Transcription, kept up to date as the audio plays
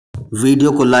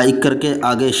Video کو like کر کے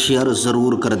آگے شیئر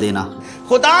ضرور کر دینا۔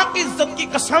 خدا کی عزت کی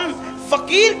قسم،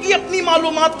 فقیر کی اپنی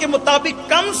معلومات کے مطابق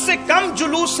کم سے کم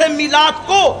جلوس میلاد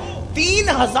کو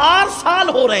 3000 سال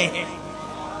ہو رہے ہیں،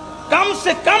 کم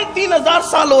سے کم 3000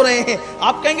 سال ہو رہے ہیں۔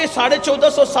 آپ کہیں گے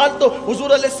 1450 سال تو حضور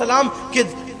علیہ السلام کی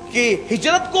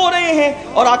ہجرت کو ہو رہے ہیں،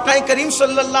 اور آقا کریم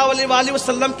صلی اللہ علیہ وآلہ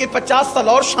وسلم کے 50 سال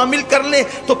اور شامل کر لیں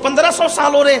تو 1500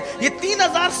 سال ہو رہے ہیں۔ یہ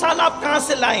 3000 سال آپ کہاں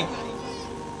سے لائیں؟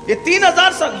 یہ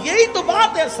 3000 سال، یہی تو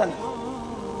بات ہے اصل،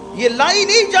 یہ لائی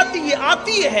نہیں جاتی، یہ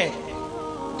آتی ہے۔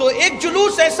 تو ایک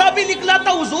جلوس ایسا بھی نکلا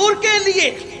تھا حضور کے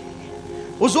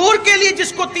لیے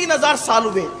جس کو 3000 سال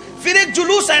ہوئے، پھر ایک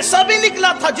جلوس ایسا بھی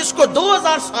نکلا تھا جس کو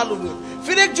 2000 سال ہوئے،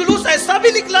 پھر ایک جلوس ایسا بھی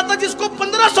نکلا تھا جس کو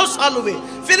 1500 سال ہوئے،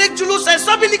 پھر ایک جلوس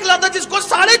ایسا بھی نکلا تھا جس کو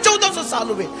 1450 سال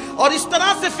ہوئے، اور اس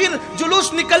طرح سے پھر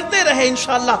جلوس نکلتے رہے۔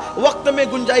 انشاءاللہ وقت میں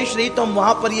گنجائش رہی تو ہم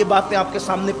وہاں پر یہ باتیں آپ کے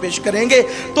سامنے پیش کریں گے۔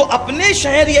 تو اپنے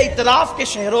شہر یا اطراف کے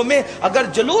شہروں میں اگر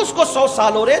جلوس کو 100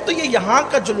 سال ہو رہے تو یہ یہاں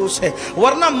کا جلوس ہے،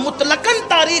 ورنہ مطلقاً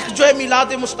تاریخ جو ہے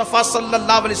میلاد مصطفیٰ صلی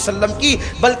اللہ علیہ وسلم کی،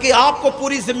 بلکہ آپ کو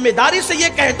پوری ذمہ داری سے یہ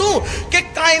کہہ دوں کہ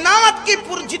کائنات کی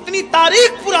جتنی تاریخ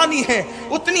پرانی ہے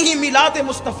اتنی ہی میلاد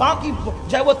مصطفیٰ کی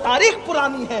جو ہے وہ تاریخ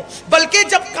پرانی ہے۔ بلکہ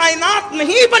جب کائنات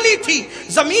نہیں بنی تھی،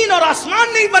 زمین اور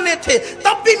آسمان نہیں بنے تھے،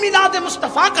 تب بھی میلاد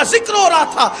مصطفیٰ کا ذکر ہو رہا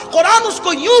تھا۔ قرآن اس کو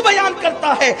یوں بیان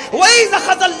کرتا ہے، وَإِذْ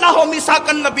أَخَذَ اللَّهُ مِيثَاقَ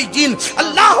النَّبِيِّينَ،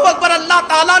 اللہ اکبر، اللہ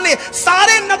تعالیٰ نے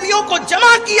سارے نبیوں کو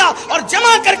جمع کیا، اور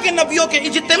جمع کر کے نبیوں کے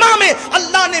اجتماع میں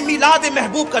اللہ نے میلاد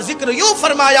محبوب کا ذکر یوں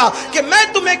فرمایا کہ میں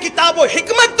تمہیں کتاب و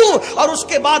حکمت دوں، اور اس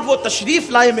کے بعد وہ تشریف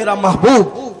لائے میرا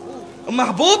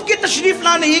محبوب کی تشریف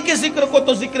لانے ہی کے ذکر کو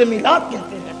تو ذکر میلاد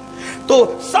کہتے ہیں۔ تو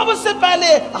سب سے پہلے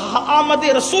آمد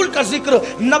رسول کا ذکر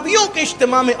نبیوں کے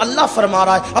اجتماع میں اللہ فرما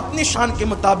رہا ہے اپنی شان کے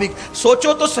مطابق۔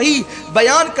 سوچو تو صحیح،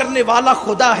 بیان کرنے والا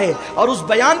خدا ہے اور اس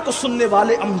بیان کو سننے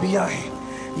والے انبیاء ہیں،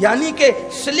 یعنی کہ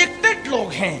سلیکٹڈ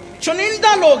لوگ ہیں،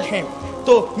 چنندہ لوگ ہیں۔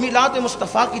 تو میلاد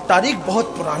مصطفیٰ کی تاریخ بہت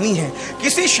پرانی ہے۔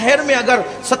 کسی شہر میں اگر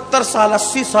 70 سال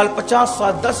 80 سال 50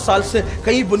 سال 10 سال سے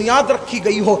کہیں بنیاد رکھی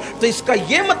گئی ہو تو اس کا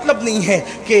یہ مطلب نہیں ہے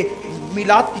کہ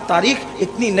میلاد کی تاریخ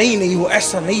اتنی نئی نہیں ہو،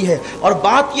 ایسا نہیں ہے۔ اور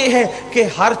بات یہ ہے کہ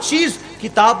ہر چیز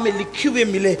کتاب میں لکھی ہوئے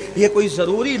ملے یہ کوئی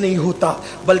ضروری نہیں ہوتا،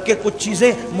 بلکہ کچھ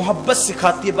چیزیں محبت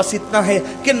سکھاتی ہے، بس اتنا ہے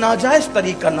کہ ناجائز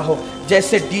طریقہ نہ ہو۔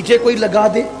 جیسے ڈی جے کوئی لگا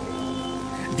دے،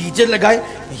 ڈی جے لگائے،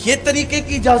 یہ طریقے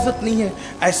کی اجازت نہیں ہے۔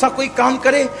 ایسا کوئی کام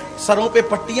کرے، سروں پہ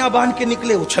پٹیاں باندھ کے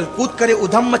نکلے، اچھل کود کرے،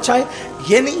 ادھم مچائے،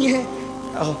 یہ نہیں ہے۔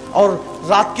 اور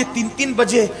رات کے 3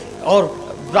 بجے اور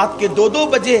رات کے 2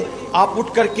 بجے آپ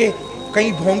اٹھ کر کے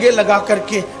کئی بھونگے لگا کر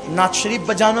کے نعت شریف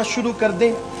بجانا شروع کر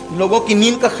دیں، لوگوں کی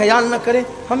نیند کا خیال نہ کریں،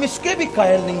 ہم اس کے بھی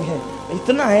قائل نہیں ہیں۔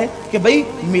 اتنا ہے کہ بھئی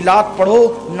میلاد پڑھو،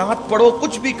 نعت پڑھو،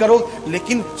 کچھ بھی کرو،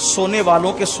 لیکن سونے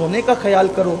والوں کے سونے کا خیال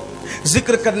کرو،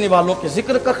 ذکر کرنے والوں کے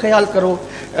ذکر کا خیال کرو،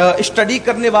 اسٹڈی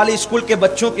کرنے والے اسکول کے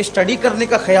بچوں کے اسٹڈی کرنے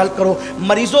کا خیال کرو،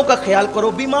 مریضوں کا خیال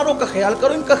کرو، بیماروں کا خیال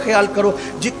کرو، ان کا خیال کرو۔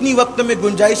 جتنی وقت میں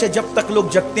گنجائش ہے جب تک لوگ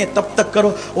جگتے ہیں تب تک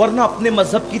کرو، ورنہ اپنے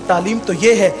مذہب کی تعلیم تو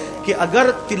یہ ہے کہ اگر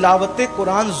تلاوت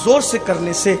قرآن زور سے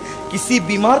کرنے سے کسی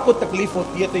بیمار کو تکلیف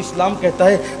ہوتی ہے تو اسلام کہتا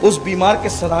ہے اس بیمار کے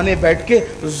سرانے بیٹھ کے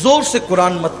زور سے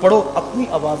قرآن مت پڑھو، اپنی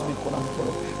آواز میں قرآن پڑھو۔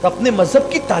 تو اپنے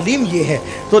مذہب کی تعلیم یہ ہے،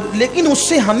 تو لیکن اس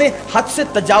سے ہمیں حد سے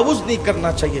تجاوز نہیں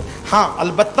کرنا چاہیے۔ ہاں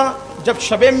البتہ جب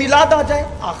شب میلاد آ جائے،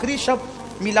 آخری شب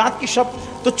میلاد کی شب،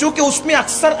 تو چونکہ اس میں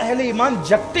اکثر اہل ایمان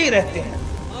جگتے ہی رہتے ہیں،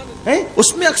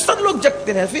 اس میں اکثر لوگ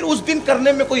جگتے رہے، پھر اس دن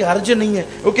کرنے میں کوئی حرج نہیں ہے،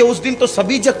 کیونکہ اس دن تو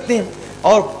سبھی جگتے ہیں،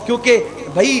 اور کیونکہ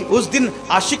بھائی اس دن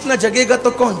عاشق نہ جگے گا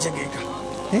تو کون جگے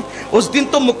گا؟ اس دن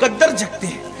تو مقدر جگتے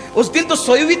ہیں، اس دن تو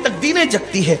سوئی ہوئی تقدیریں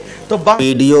جگتی ہے۔ تو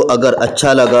ویڈیو اگر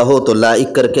اچھا لگا ہو تو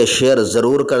لائک کر کے شیئر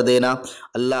ضرور کر دینا۔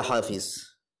 اللہ حافظ۔